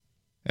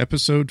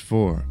Episode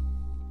 4.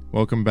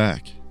 Welcome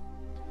back.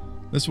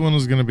 This one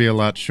is going to be a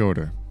lot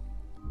shorter.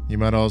 You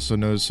might also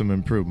notice some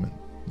improvement,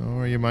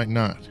 or you might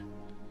not.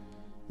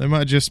 There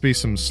might just be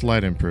some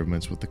slight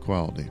improvements with the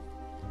quality.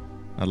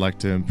 I'd like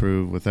to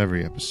improve with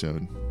every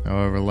episode.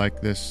 However, like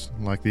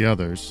the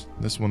others,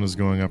 this one is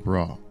going up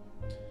raw.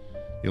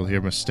 You'll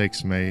hear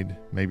mistakes made,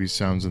 maybe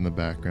sounds in the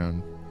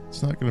background.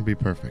 It's not going to be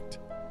perfect.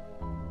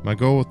 My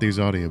goal with these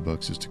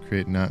audiobooks is to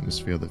create an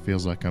atmosphere that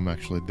feels like I'm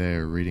actually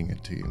there reading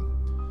it to you.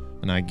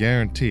 And I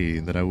guarantee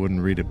that I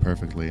wouldn't read it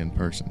perfectly in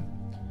person.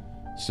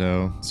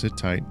 So, sit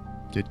tight,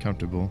 get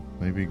comfortable,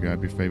 maybe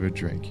grab your favorite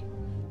drink,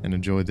 and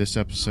enjoy this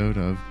episode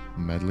of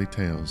Medley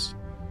Tales,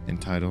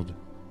 entitled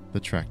The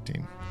Track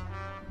Team.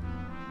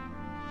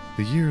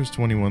 The year is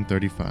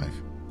 2135.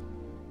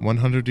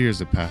 100 years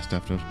have passed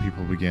after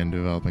people began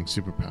developing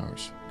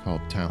superpowers, called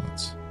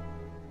talents.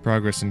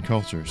 Progress in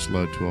culture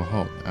slowed to a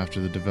halt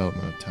after the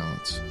development of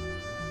talents.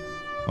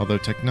 Although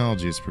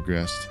technology has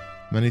progressed,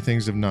 many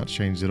things have not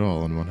changed at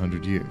all in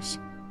 100 years.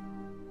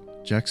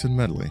 Jackson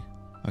Medley,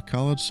 a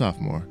college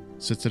sophomore,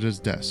 sits at his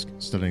desk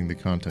studying the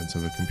contents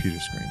of a computer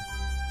screen.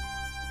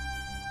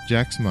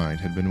 Jack's mind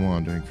had been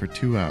wandering for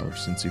 2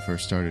 hours since he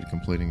first started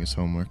completing his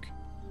homework.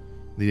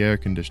 The air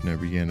conditioner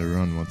began to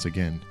run once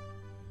again.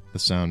 The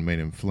sound made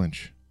him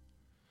flinch.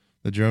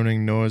 The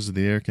droning noise of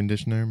the air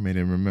conditioner made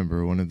him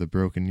remember one of the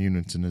broken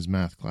units in his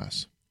math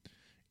class.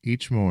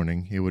 Each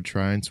morning he would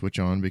try and switch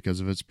on because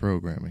of its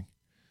programming.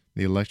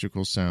 The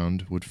electrical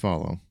sound would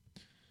follow,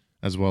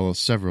 as well as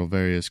several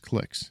various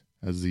clicks,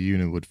 as the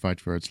unit would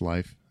fight for its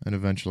life and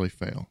eventually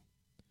fail.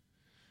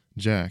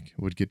 Jack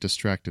would get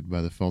distracted by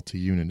the faulty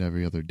unit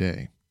every other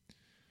day.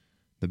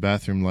 The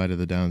bathroom light of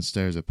the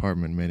downstairs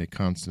apartment made a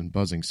constant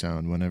buzzing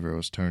sound whenever it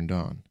was turned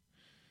on,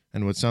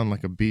 and would sound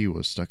like a bee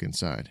was stuck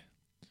inside.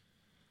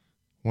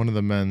 One of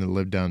the men that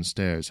lived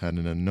downstairs had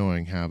an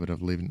annoying habit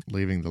of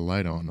leaving the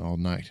light on all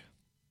night.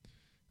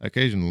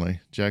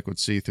 Occasionally, Jack would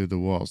see through the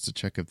walls to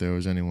check if there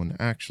was anyone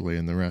actually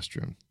in the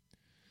restroom.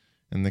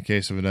 In the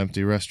case of an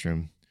empty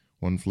restroom,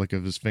 one flick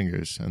of his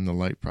fingers and the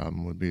light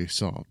problem would be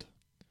solved.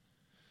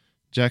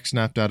 Jack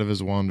snapped out of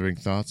his wandering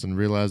thoughts and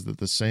realized that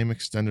the same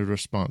extended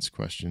response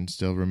question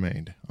still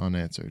remained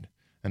unanswered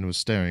and was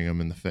staring him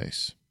in the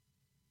face.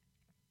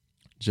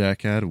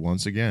 Jack had,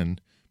 once again,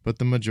 put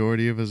the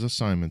majority of his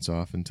assignments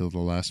off until the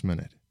last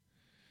minute.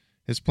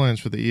 His plans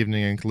for the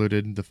evening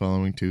included the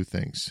following 2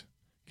 things: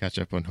 catch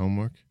up on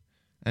homework,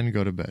 and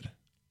go to bed.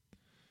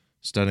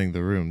 Studying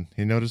the room,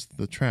 he noticed that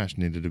the trash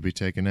needed to be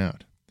taken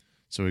out,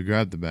 so he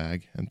grabbed the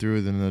bag and threw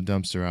it in the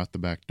dumpster out the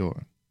back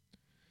door.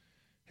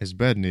 His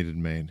bed needed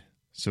made,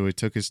 so he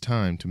took his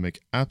time to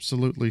make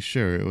absolutely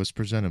sure it was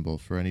presentable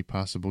for any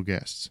possible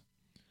guests,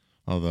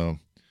 although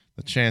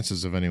the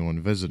chances of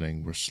anyone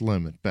visiting were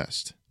slim at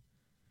best.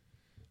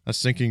 A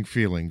sinking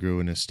feeling grew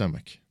in his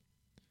stomach.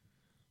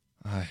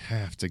 I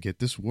have to get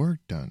this work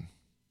done.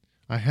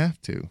 I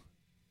have to.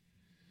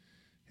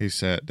 He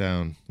sat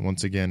down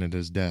once again at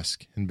his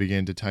desk and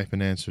began to type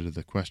an answer to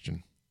the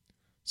question.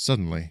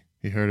 Suddenly,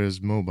 he heard his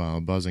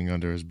mobile buzzing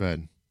under his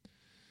bed.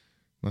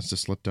 Must have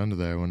slipped under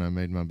there when I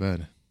made my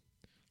bed.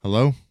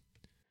 Hello?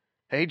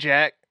 Hey,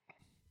 Jack.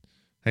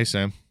 Hey,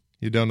 Sam.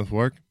 You done with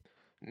work?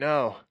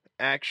 No,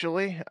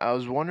 actually, I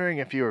was wondering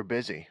if you were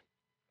busy.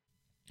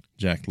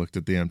 Jack looked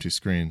at the empty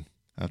screen.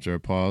 After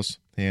a pause,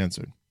 he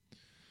answered.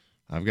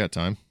 I've got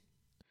time.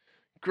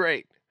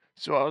 Great.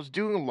 So I was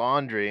doing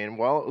laundry, and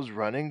while it was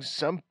running,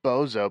 some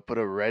bozo put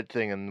a red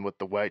thing in with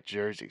the white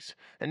jerseys,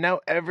 and now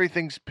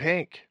everything's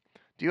pink.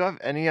 Do you have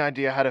any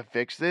idea how to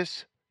fix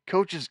this?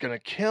 Coach is gonna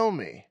kill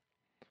me.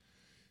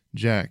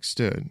 Jack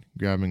stood,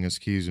 grabbing his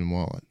keys and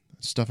wallet.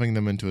 Stuffing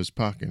them into his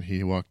pocket,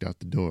 he walked out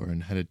the door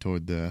and headed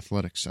toward the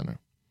athletics center.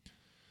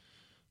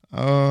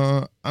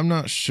 I'm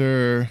not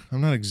sure. I'm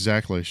not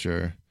exactly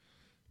sure.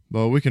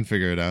 But we can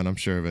figure it out, I'm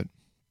sure of it.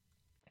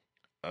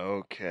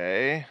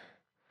 Okay.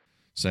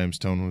 Sam's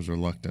tone was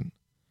reluctant.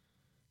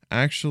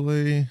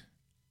 Actually,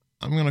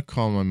 I'm going to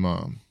call my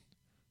mom.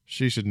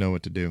 She should know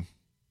what to do.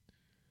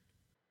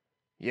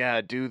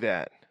 Yeah, do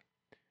that.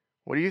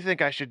 What do you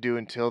think I should do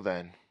until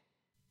then?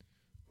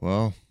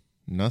 Well,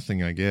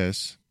 nothing, I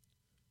guess.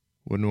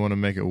 Wouldn't want to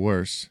make it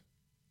worse.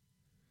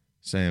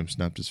 Sam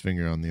snapped his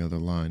finger on the other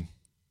line.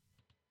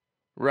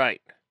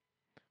 Right.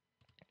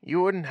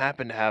 You wouldn't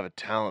happen to have a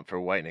talent for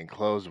whitening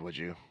clothes, would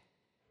you?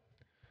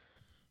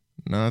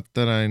 Not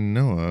that I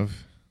know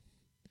of.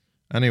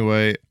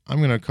 Anyway,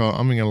 I'm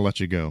gonna let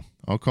you go.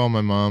 I'll call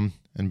my mom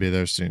and be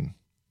there soon.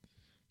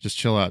 Just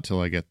chill out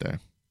till I get there.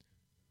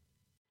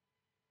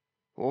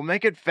 We'll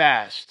make it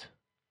fast.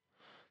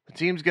 The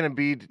team's gonna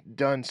be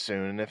done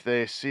soon, and if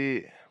they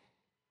see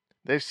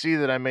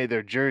that I made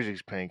their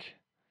jerseys pink,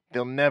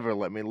 they'll never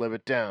let me live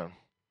it down.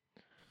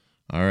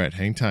 All right,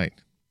 hang tight.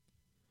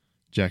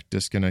 Jack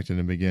disconnected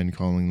and began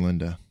calling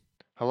Linda.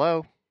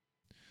 Hello?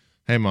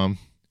 Hey, Mom.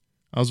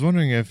 I was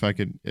wondering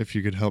if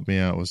you could help me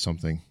out with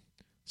something.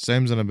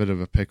 Sam's in a bit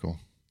of a pickle.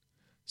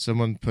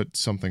 Someone put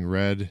something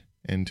red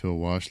into a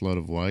wash load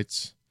of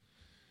whites,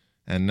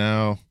 and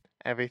now...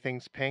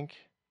 Everything's pink?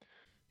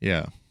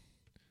 Yeah.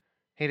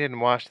 He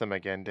didn't wash them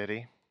again, did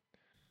he?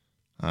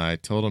 I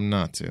told him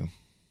not to.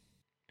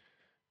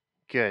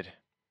 Good.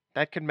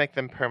 That could make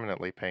them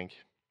permanently pink.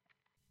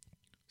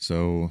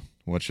 So,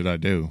 what should I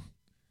do?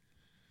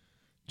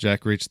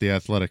 Jack reached the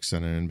athletic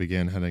center and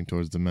began heading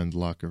towards the men's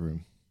locker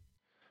room.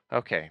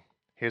 Okay,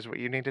 here's what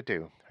you need to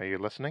do. Are you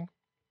listening?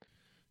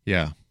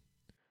 Yeah.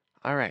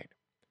 All right.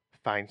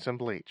 Find some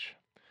bleach.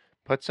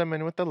 Put some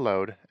in with the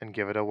load and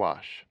give it a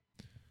wash.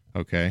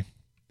 Okay.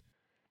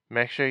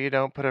 Make sure you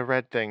don't put the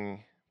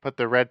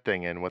red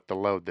thing in with the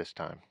load this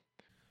time.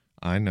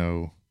 I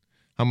know.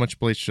 How much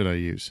bleach should I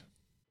use?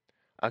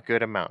 A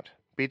good amount.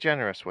 Be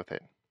generous with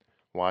it.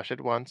 Wash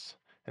it once,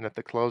 and if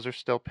the clothes are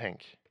still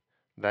pink,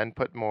 then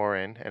put more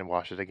in and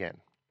wash it again.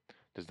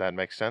 Does that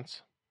make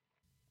sense?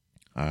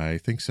 I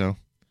think so.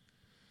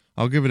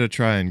 I'll give it a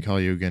try and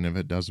call you again if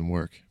it doesn't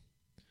work.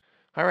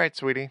 All right,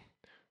 sweetie.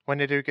 When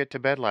did you get to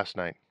bed last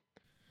night?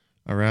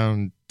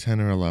 Around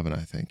 10 or 11,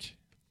 I think.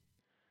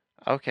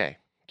 Okay,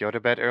 go to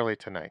bed early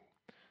tonight.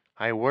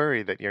 I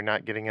worry that you're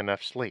not getting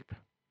enough sleep.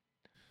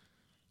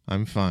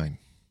 I'm fine.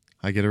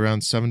 I get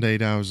around 7 to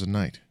 8 hours a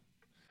night.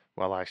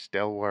 Well, I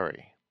still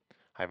worry.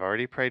 I've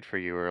already prayed for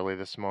you early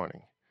this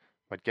morning.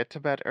 But get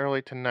to bed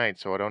early tonight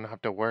so I don't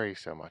have to worry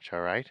so much,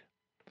 all right?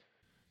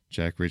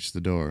 Jack reached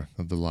the door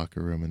of the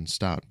locker room and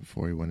stopped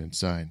before he went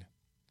inside.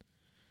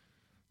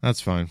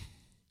 That's fine.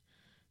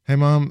 Hey,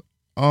 Mom,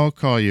 I'll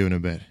call you in a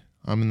bit.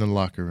 I'm in the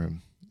locker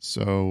room,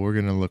 so we're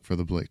going to look for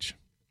the bleach.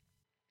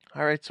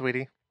 All right,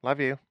 sweetie. Love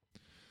you.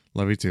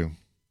 Love you too.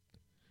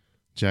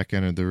 Jack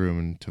entered the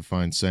room to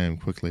find Sam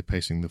quickly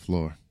pacing the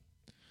floor.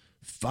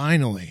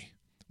 Finally!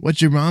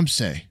 What'd your mom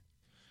say?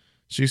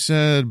 She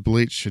said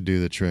bleach should do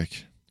the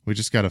trick. We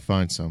just gotta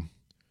find some.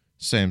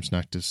 Sam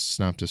snapped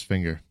his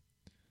finger.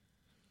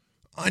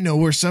 I know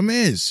where some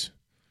is.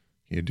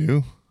 You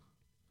do?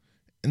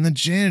 In the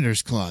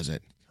janitor's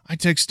closet. I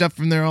take stuff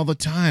from there all the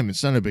time.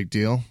 It's not a big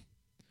deal.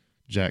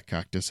 Jack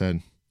cocked his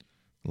head.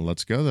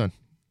 Let's go then.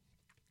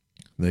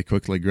 They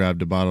quickly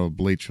grabbed a bottle of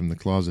bleach from the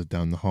closet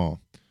down the hall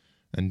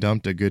and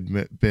dumped a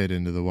good bit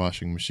into the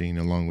washing machine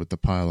along with the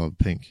pile of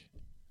pink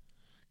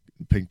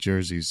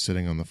jerseys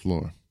sitting on the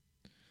floor.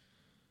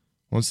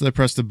 Once they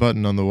pressed the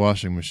button on the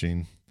washing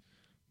machine,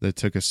 they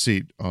took a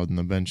seat on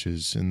the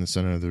benches in the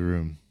center of the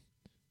room.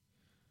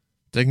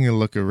 Taking a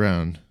look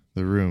around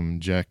the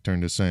room, Jack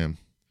turned to Sam.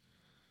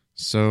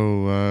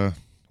 So,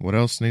 what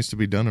else needs to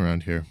be done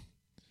around here?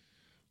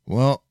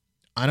 Well,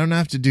 I don't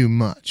have to do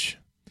much.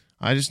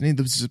 I just need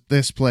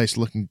this place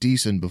looking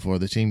decent before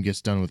the team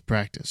gets done with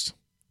practice.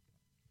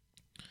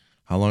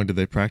 How long did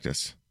they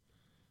practice?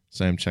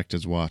 Sam checked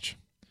his watch.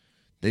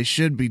 They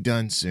should be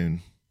done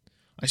soon.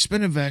 I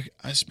spent a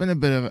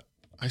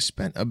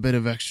bit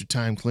of extra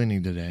time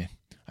cleaning today.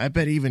 I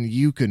bet even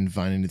you couldn't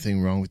find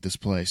anything wrong with this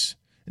place.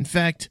 In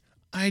fact,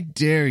 I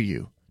dare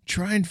you.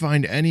 Try and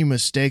find any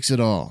mistakes at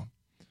all.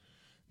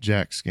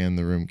 Jack scanned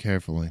the room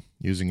carefully,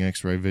 using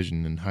X-ray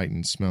vision and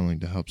heightened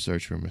smelling to help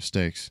search for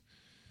mistakes.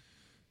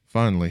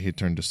 Finally, he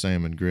turned to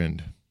Sam and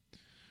grinned.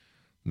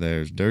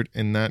 There's dirt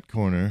in that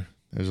corner.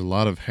 There's a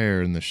lot of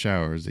hair in the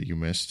showers that you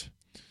missed.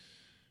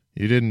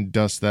 You didn't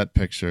dust that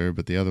picture,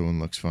 but the other one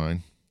looks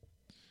fine.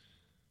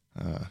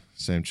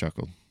 Sam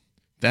chuckled.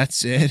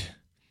 That's it?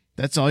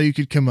 That's all you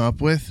could come up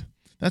with?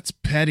 That's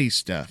petty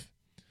stuff.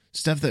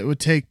 Stuff that would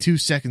take 2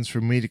 seconds for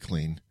me to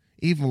clean.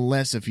 Even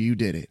less if you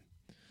did it.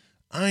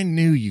 I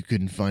knew you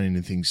couldn't find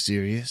anything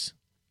serious.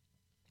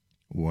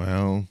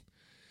 Well,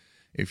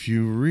 if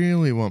you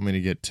really want me to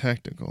get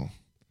technical,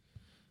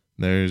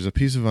 there's a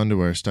piece of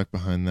underwear stuck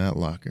behind that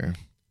locker.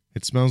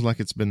 It smells like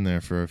it's been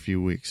there for a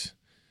few weeks.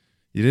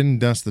 You didn't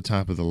dust the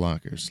top of the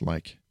lockers,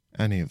 like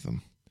any of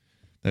them.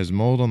 There's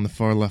mold on the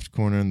far left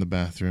corner in the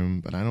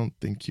bathroom, but I don't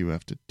think you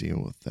have to deal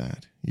with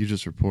that. You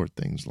just report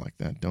things like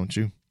that, don't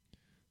you?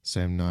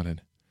 Sam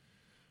nodded.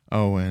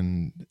 Oh,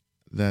 and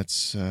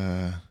that's,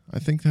 I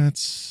think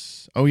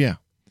that's, oh yeah.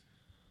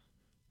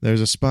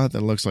 There's a spot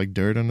that looks like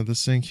dirt under the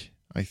sink.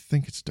 I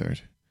think it's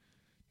dirt.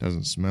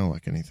 Doesn't smell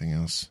like anything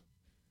else.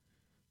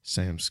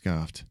 Sam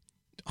scoffed.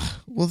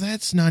 Well,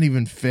 that's not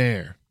even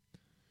fair.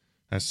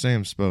 As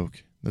Sam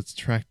spoke, the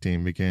track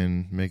team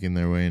began making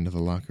their way into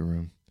the locker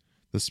room.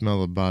 The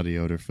smell of body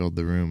odor filled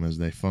the room as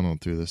they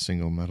funneled through the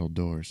single metal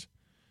doors.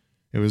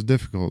 It was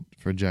difficult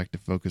for Jack to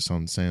focus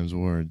on Sam's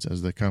words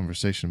as the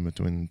conversation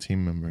between the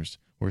team members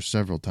were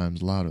several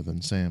times louder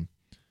than Sam.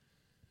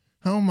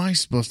 How am I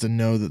supposed to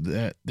know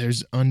that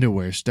there's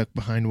underwear stuck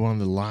behind one of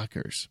the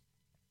lockers?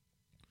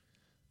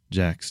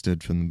 Jack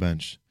stood from the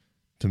bench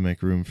to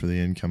make room for the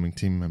incoming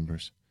team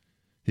members.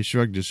 He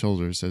shrugged his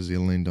shoulders as he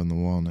leaned on the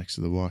wall next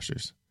to the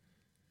washers.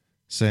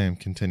 Sam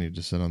continued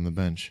to sit on the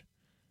bench.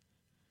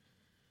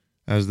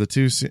 As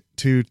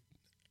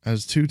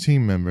two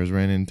team members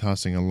ran in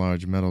tossing a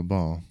large metal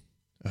ball.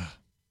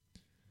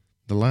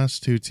 The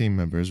last 2 team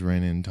members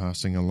ran in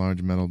tossing a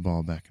large metal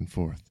ball back and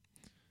forth.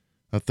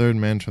 A third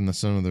man from the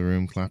center of the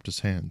room clapped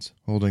his hands,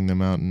 holding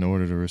them out in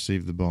order to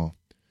receive the ball.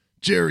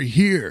 Jerry,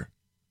 here!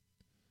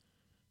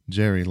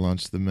 Jerry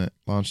launched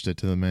it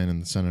to the man in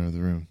the center of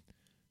the room.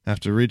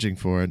 After reaching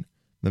for it,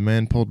 The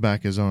man pulled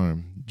back his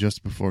arm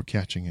just before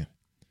catching it.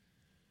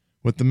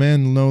 With the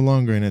man no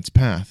longer in its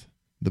path,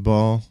 the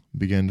ball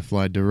began to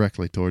fly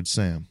directly towards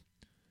Sam.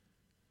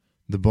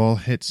 The ball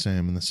hit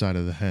Sam in the side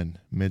of the head,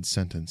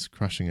 mid-sentence,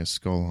 crushing his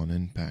skull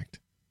on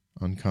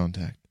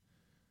contact.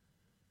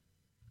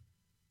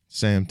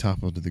 Sam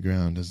toppled to the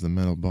ground as the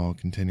metal ball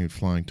continued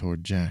flying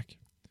toward Jack.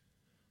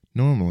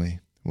 Normally,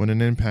 when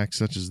an impact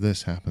such as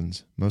this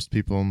happens, most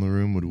people in the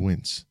room would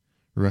wince,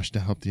 rush to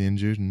help the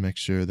injured and make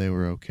sure they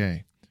were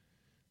okay.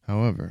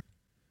 However,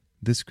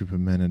 this group of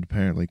men had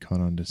apparently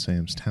caught on to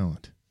Sam's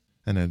talent,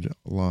 and had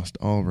lost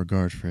all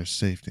regard for his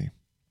safety.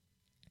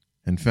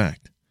 In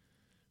fact,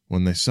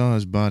 when they saw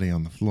his body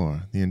on the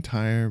floor, the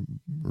entire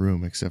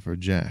room except for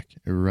Jack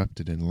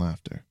erupted in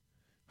laughter,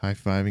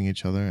 high-fiving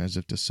each other as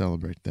if to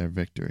celebrate their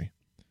victory.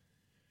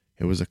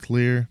 It was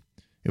clear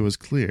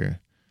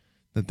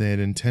that they had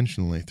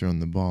intentionally thrown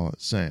the ball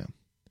at Sam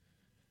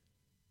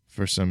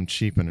for some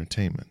cheap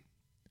entertainment.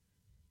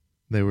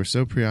 They were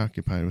so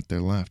preoccupied with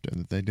their laughter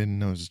that they didn't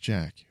notice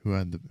Jack, who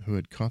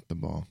had caught the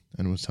ball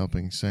and was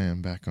helping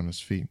Sam back on his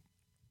feet.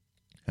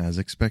 As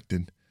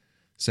expected,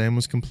 Sam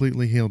was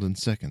completely healed in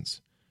seconds,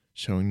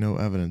 showing no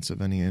evidence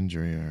of any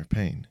injury or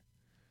pain.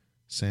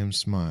 Sam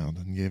smiled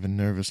and gave a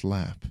nervous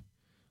laugh,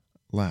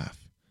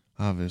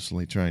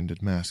 obviously trying to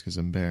mask his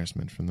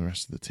embarrassment from the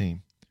rest of the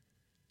team.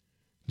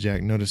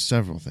 Jack noticed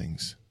several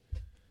things.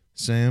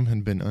 Sam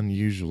had been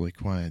unusually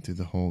quiet through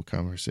the whole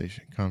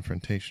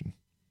confrontation.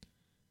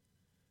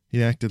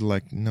 He acted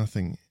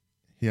nothing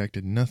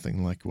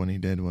like when he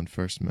did when Jack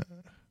first met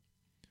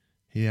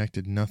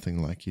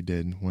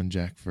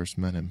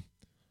him.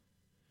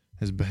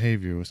 His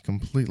behavior was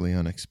completely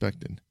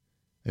unexpected.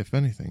 If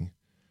anything,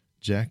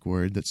 Jack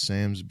worried that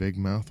Sam's big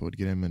mouth would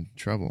get him into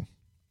trouble.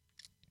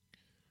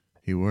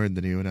 He worried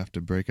that he would have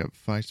to break up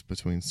fights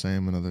between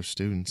Sam and other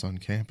students on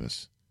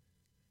campus.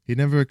 He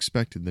never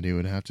expected that he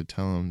would have to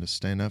tell him to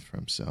stand up for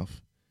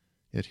himself.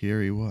 Yet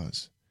here he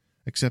was,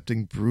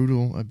 accepting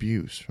brutal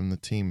abuse from his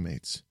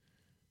teammates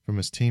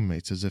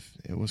as if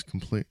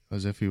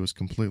he was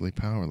completely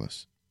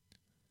powerless.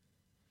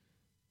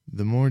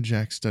 The more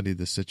Jack studied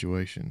the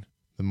situation,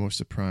 the more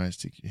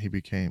surprised he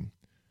became,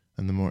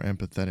 and the more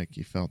empathetic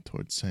he felt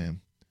towards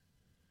Sam.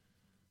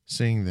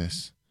 Seeing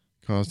this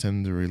caused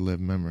him to relive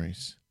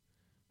memories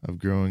of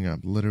growing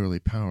up literally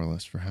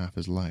powerless for half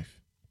his life.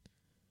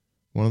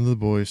 One of the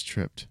boys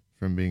tripped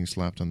from being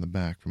slapped on the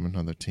back from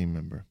another team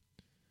member,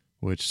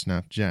 which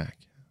snapped Jack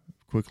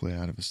quickly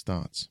out of his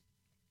thoughts.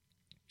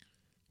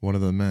 One of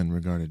the men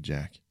regarded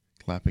Jack,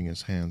 clapping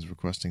his hands,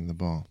 requesting the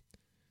ball.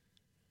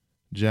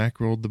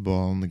 Jack rolled the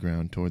ball on the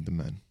ground toward the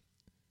men.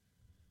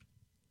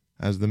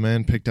 As the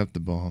man picked up the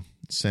ball,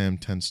 Sam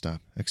tensed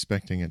up,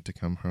 expecting it to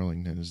come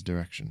hurling in his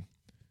direction.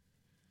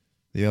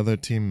 The other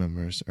team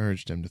members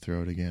urged him to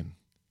throw it again,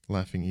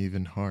 laughing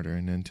even harder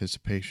in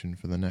anticipation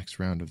for the next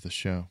round of the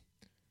show.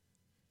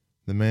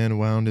 The man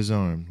wound his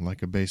arm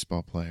like a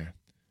baseball player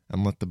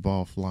and let the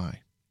ball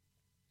fly.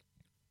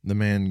 This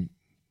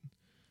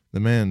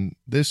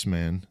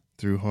man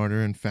threw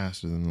harder and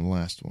faster than the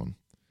last one,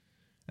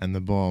 and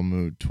the ball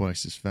moved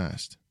twice as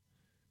fast.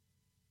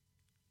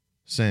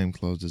 Sam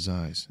closed his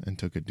eyes and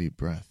took a deep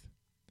breath.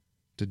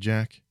 To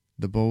Jack,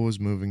 the ball was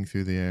moving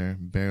through the air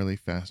barely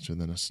faster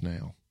than a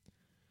snail.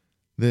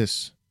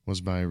 This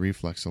was by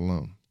reflex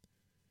alone.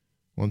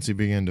 Once he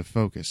began to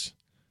focus,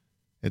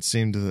 it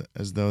seemed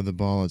as though the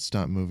ball had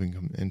stopped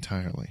moving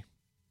entirely.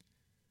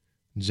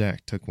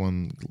 Jack took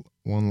one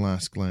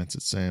last glance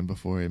at Sam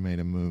before he made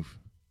a move.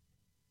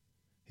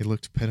 He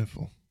looked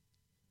pitiful.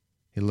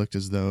 He looked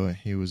as though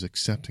he was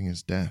accepting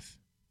his death.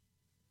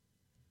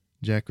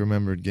 Jack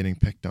remembered getting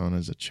picked on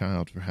as a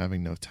child for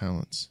having no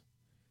talents,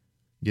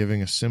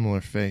 giving a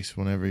similar face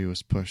whenever he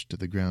was pushed to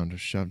the ground or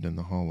shoved in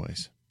the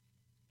hallways.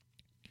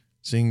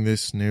 Seeing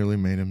this nearly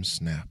made him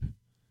snap.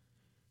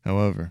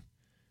 However,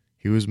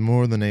 he was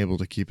more than able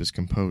to keep his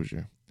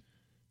composure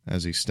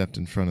as he stepped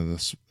in front of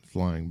the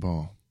flying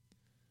ball.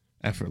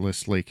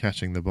 Effortlessly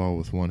catching the ball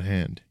with one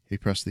hand, he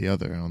pressed the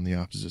other on the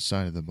opposite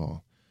side of the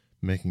ball,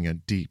 making a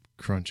deep,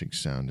 crunching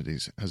sound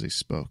as he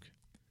spoke.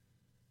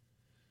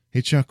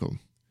 He chuckled,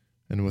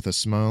 and with a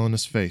smile on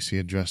his face, he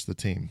addressed the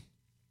team.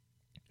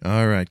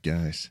 "All right,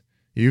 guys,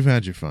 you've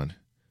had your fun.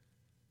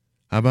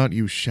 How about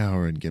you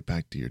shower and get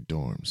back to your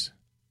dorms?"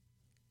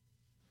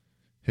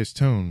 His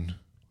tone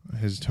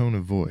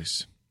of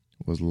voice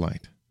was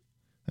light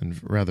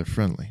and rather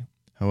friendly.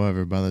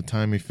 However, by the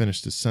time he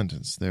finished his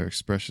sentence, their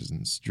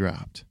expressions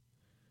dropped,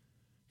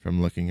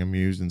 from looking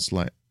amused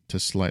to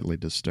slightly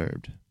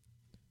disturbed.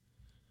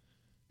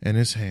 In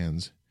his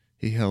hands,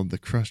 he held the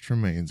crushed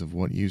remains of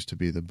what used to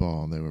be the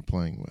ball they were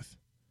playing with.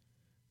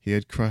 He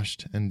had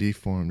crushed and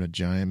deformed a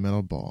giant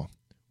metal ball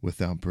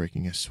without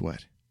breaking a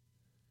sweat.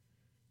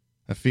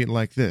 A feat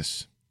like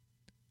this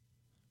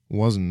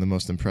wasn't the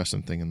most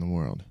impressive thing in the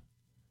world,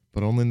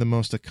 but only the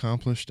most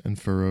accomplished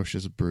and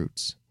ferocious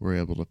brutes were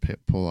able to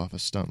pull off a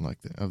stunt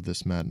of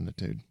this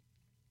magnitude.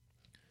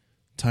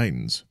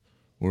 Titans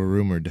were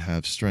rumored to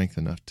have strength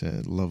enough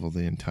to level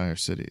entire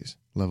cities.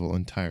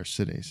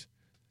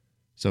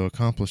 so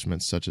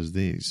accomplishments such as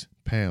these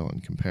pale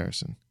in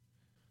comparison.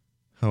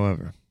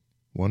 However,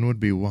 one would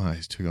be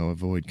wise to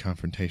avoid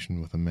confrontation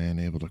with a man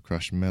able to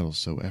crush metal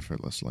so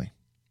effortlessly.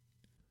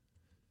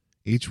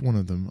 Each one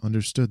of them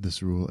understood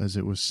this rule as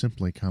it was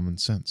simply common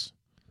sense.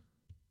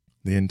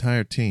 The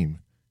entire team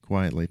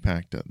quietly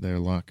packed up their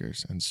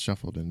lockers and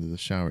shuffled into the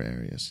shower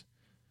areas,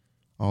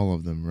 all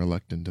of them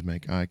reluctant to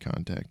make eye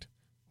contact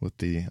with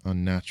the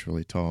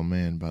unnaturally tall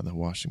man by the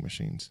washing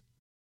machines.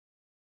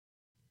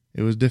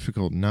 It was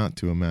difficult not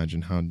to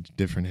imagine how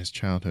different his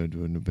childhood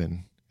would have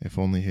been if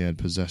only he had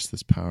possessed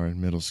this power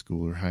in middle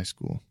school or high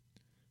school.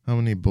 How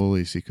many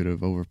bullies he could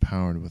have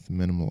overpowered with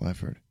minimal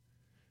effort.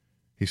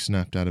 He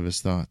snapped out of his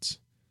thoughts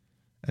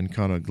and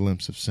caught a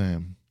glimpse of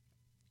Sam,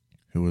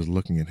 who was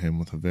looking at him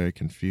with a very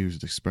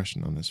confused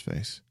expression on his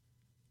face.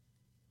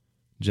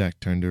 Jack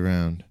turned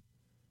around,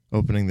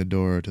 opening the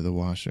door to the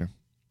washer.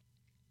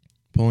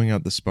 Pulling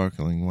out the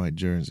sparkling white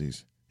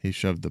jerseys, he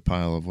shoved the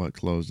pile of wet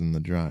clothes in the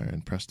dryer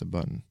and pressed a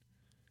button.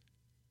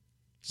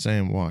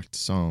 Sam walked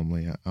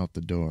solemnly out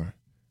the door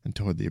and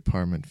toward the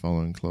apartment,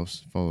 followed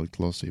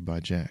closely by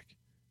Jack,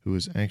 who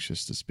was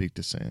anxious to speak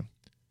to Sam.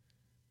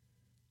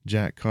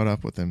 Jack caught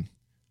up with him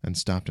and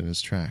stopped in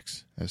his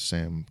tracks as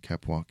Sam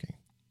kept walking.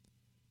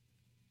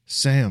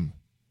 "Sam!"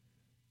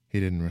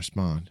 He didn't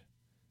respond,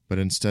 but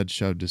instead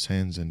shoved his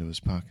hands into his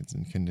pockets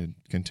and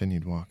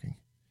continued walking.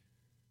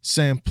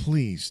 "Sam,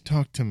 please,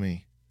 talk to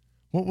me.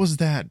 What was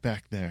that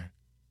back there?"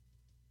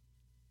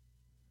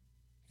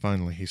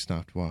 Finally, he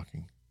stopped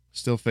walking.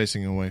 Still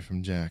facing away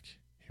from Jack,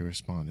 he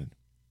responded,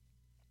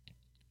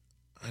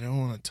 "I don't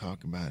want to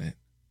talk about it."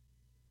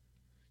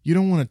 "You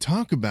don't want to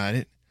talk about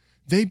it?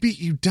 They beat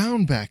you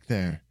down back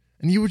there,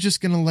 and you were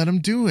just going to let them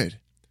do it.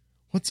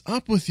 What's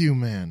up with you,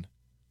 man?"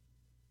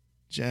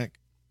 "Jack,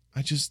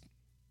 I just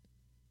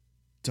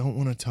don't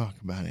want to talk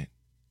about it."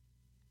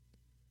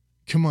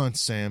 "Come on,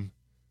 Sam.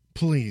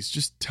 Please,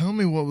 just tell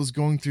me what was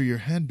going through your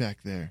head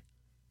back there."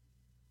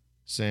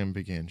 Sam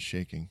began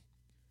shaking.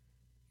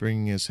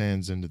 Bringing his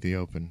hands into the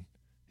open,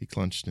 he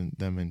clenched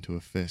them into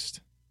a fist.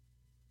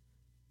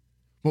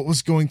 "What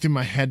was going through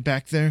my head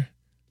back there?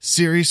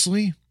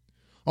 Seriously?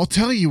 I'll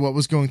tell you what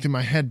was going through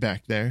my head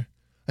back there.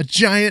 A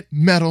giant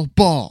metal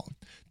ball.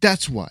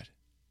 That's what."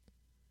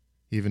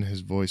 Even his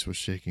voice was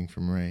shaking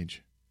from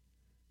rage.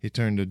 He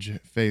turned to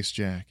face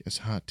Jack as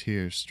hot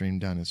tears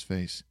streamed down his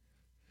face.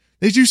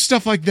 "They do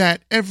stuff like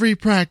that every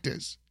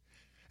practice,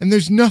 and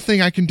there's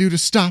nothing I can do to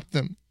stop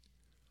them.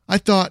 I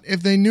thought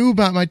if they knew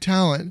about my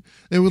talent,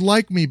 they would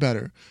like me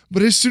better.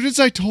 But as soon as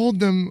I told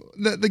them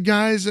that the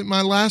guys at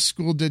my last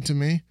school did to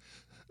me,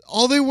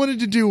 all they wanted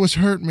to do was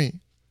hurt me.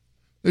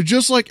 They're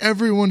just like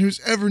everyone who's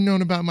ever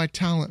known about my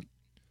talent.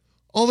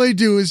 All they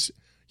do is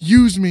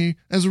use me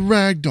as a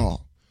rag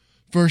doll.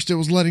 First, it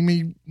was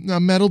letting a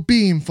metal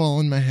beam fall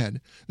on my head.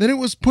 Then it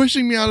was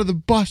pushing me out of the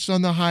bus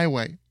on the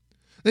highway.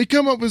 They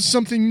come up with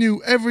something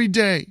new every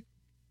day."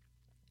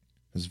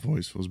 His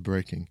voice was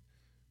breaking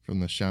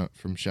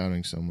from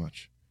shouting so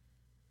much,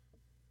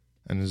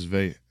 and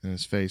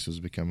his face was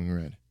becoming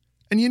red.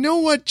 "And you know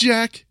what,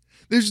 Jack?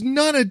 There's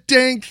not a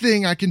dang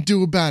thing I can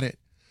do about it.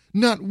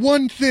 Not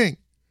one thing.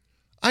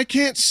 I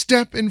can't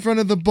step in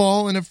front of the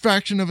ball in a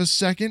fraction of a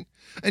second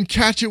and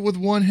catch it with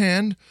one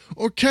hand,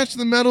 or catch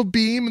the metal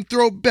beam and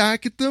throw it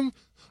back at them,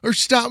 or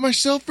stop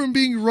myself from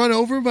being run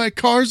over by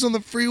cars on the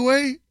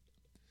freeway.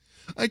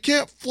 I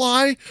can't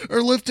fly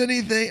or lift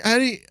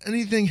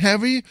anything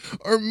heavy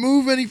or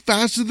move any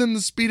faster than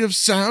the speed of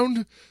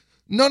sound.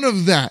 None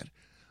of that.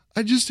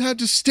 I just had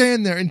to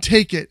stand there and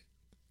take it.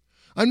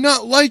 I'm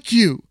not like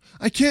you.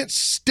 I can't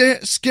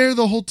scare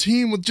the whole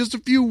team with just a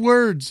few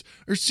words,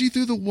 or see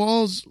through the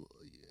walls,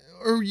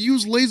 or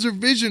use laser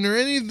vision, or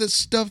any of the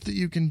stuff that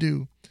you can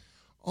do.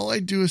 All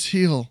I do is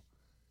heal.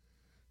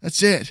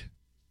 That's it."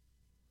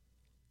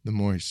 The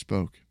more he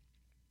spoke,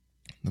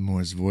 the more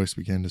his voice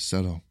began to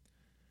settle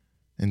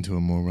into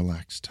a more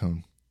relaxed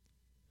tone.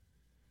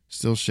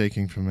 Still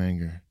shaking from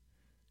anger,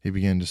 he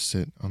began to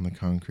sit on the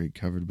concrete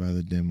covered by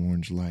the dim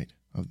orange light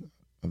of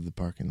the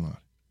parking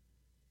lot.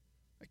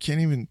 "I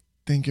can't even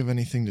think of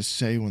anything to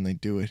say when they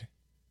do it.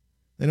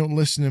 They don't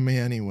listen to me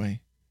anyway.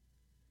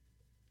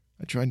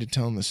 I tried to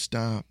tell them to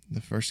stop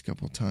the first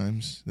couple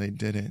times they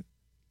did it,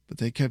 but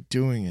they kept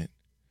doing it.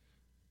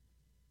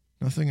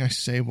 Nothing I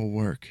say will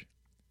work.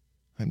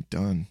 I'm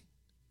done.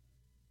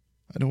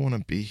 I don't want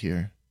to be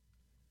here.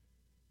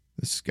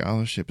 This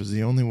scholarship is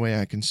the only way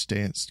I can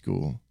stay at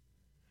school,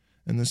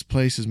 and this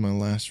place is my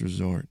last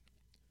resort.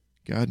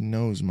 God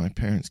knows my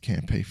parents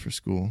can't pay for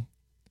school."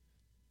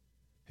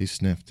 He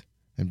sniffed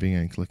and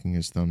began clicking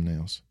his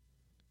thumbnails.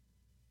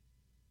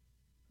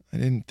 "I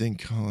didn't think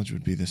college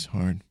would be this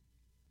hard."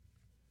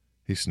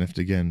 He sniffed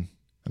again,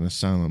 and a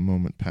silent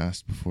moment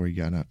passed before he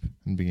got up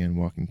and began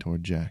walking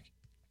toward Jack.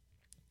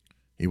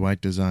 He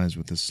wiped his eyes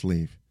with his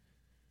sleeve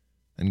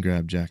and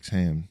grabbed Jack's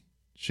hand,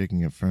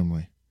 shaking it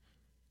firmly.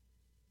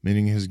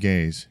 Meeting his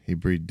gaze, he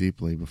breathed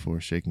deeply before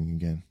speaking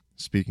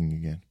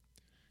again,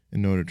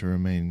 in order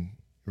to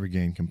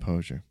regain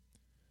composure.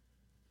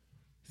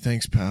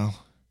 "Thanks,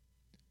 pal.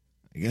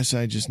 I guess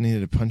I just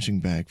needed a punching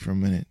bag for a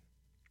minute.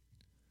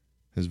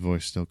 His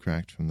voice still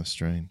cracked from the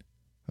strain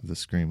of the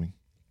screaming.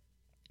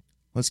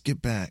 Let's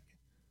get back.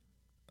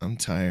 I'm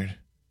tired.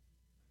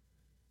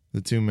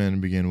 The two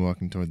men began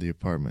walking toward the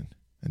apartment,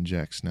 and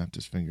Jack snapped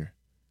his finger.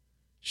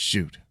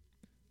 Shoot.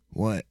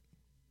 What?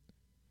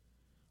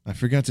 I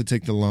forgot to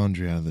take the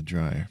laundry out of the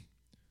dryer.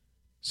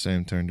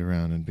 Sam turned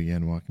around and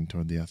began walking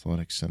toward the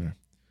athletics center.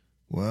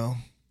 Well,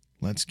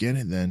 let's get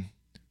it then.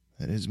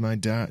 That is my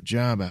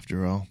job,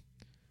 after all.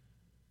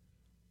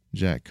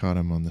 Jack caught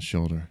him on the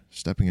shoulder,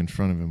 stepping in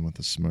front of him with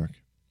a smirk.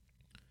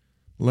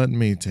 Let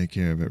me take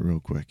care of it real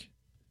quick.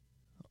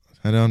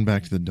 Head on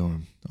back to the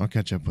dorm. I'll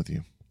catch up with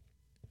you.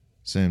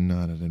 Sam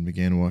nodded and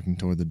began walking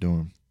toward the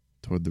dorm,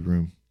 toward the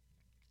room.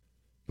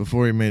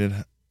 Before he made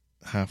it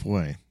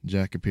halfway,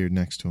 Jack appeared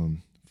next to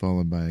him,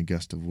 followed by a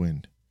gust of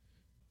wind.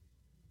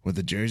 Were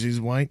the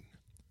jerseys white?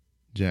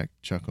 Jack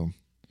chuckled.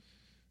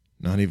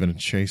 Not even a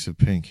chase of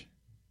pink.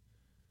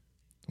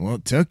 Well,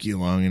 it took you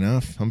long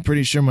enough. I'm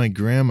pretty sure my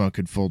grandma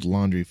could fold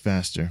laundry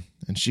faster,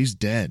 and she's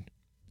dead.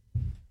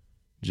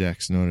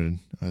 Jack snorted,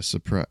 a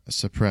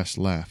suppressed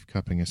laugh,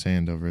 cupping his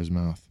hand over his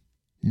mouth.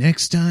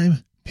 Next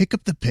time, pick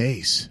up the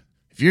pace.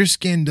 If your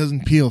skin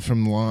doesn't peel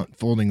from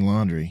folding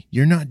laundry,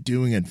 you're not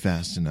doing it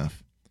fast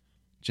enough.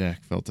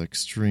 Jack felt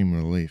extreme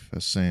relief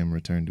as Sam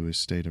returned to his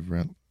state of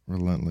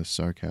relentless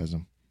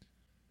sarcasm.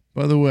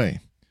 By the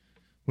way,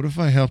 what if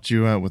I helped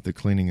you out with the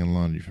cleaning and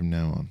laundry from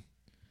now on?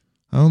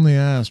 I only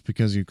asked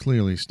because you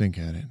clearly stink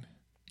at it.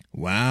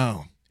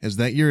 Wow, is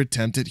that your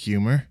attempt at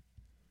humor?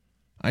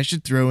 I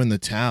should throw in the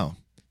towel.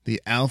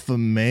 The alpha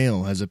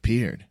male has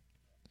appeared.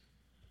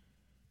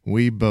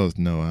 We both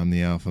know I'm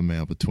the alpha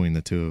male between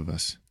the two of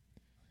us.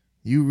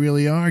 You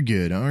really are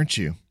good, aren't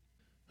you?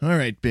 All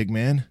right, big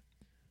man.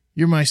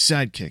 You're my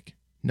sidekick.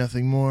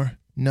 Nothing more,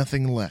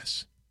 nothing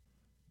less.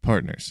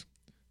 Partners.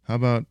 How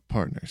about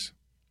partners?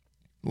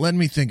 Let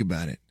me think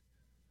about it.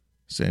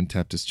 Sam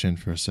tapped his chin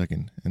for a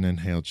second and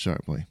inhaled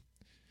sharply.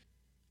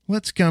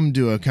 Let's come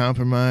to a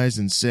compromise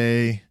and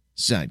say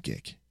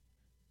sidekick.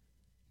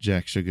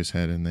 Jack shook his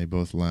head and they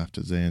both laughed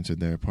as they entered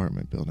their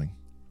apartment building.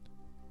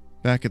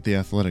 Back at the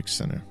athletics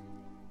center,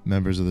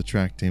 members of the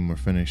track team were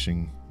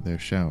finishing their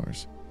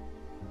showers.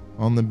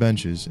 On the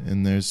benches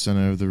in their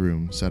center of the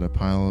room sat a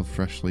pile of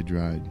freshly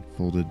dried,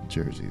 folded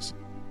jerseys.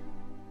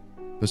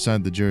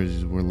 Beside the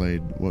jerseys were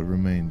laid what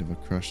remained of a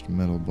crushed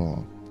metal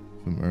ball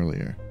from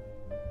earlier,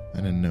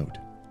 and a note.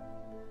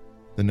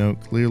 The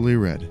note clearly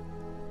read,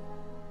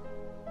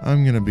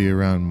 I'm gonna be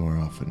around more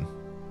often.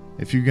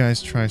 If you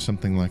guys try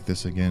something like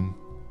this again,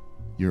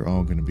 you're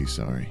all gonna be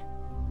sorry.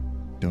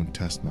 Don't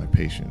test my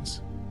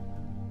patience.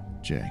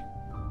 Jay.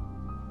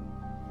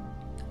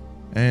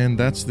 And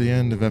that's the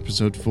end of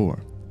episode 4.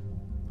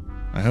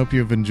 I hope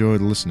you've enjoyed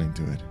listening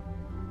to it.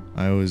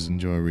 I always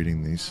enjoy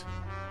reading these.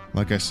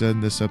 Like I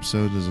said, this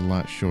episode is a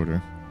lot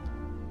shorter.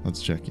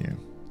 Let's check in.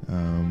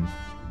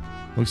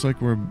 Looks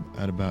like we're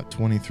at about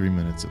 23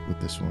 minutes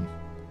with this one.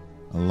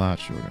 A lot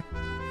shorter.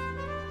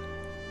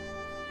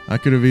 I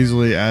could have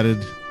easily added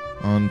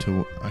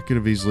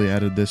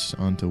this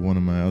onto one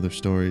of my other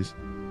stories,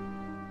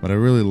 but I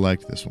really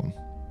liked this one.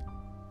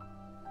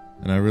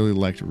 And I really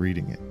liked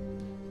reading it.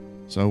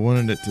 So I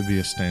wanted it to be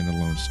a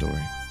standalone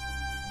story.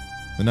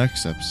 The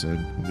next episode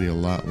will be a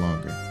lot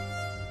longer.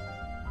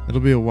 It'll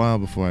be a while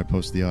before I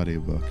post the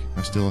audiobook.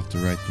 I still have to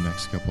write the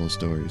next couple of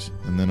stories,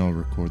 and then I'll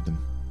record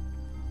them.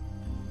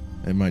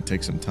 It might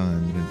take some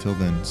time, but until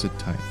then, sit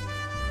tight.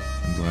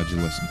 I'm glad you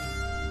listened.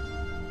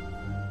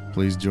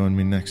 Please join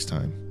me next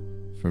time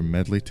for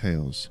Medley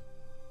Tales,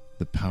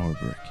 The Power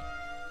Brick.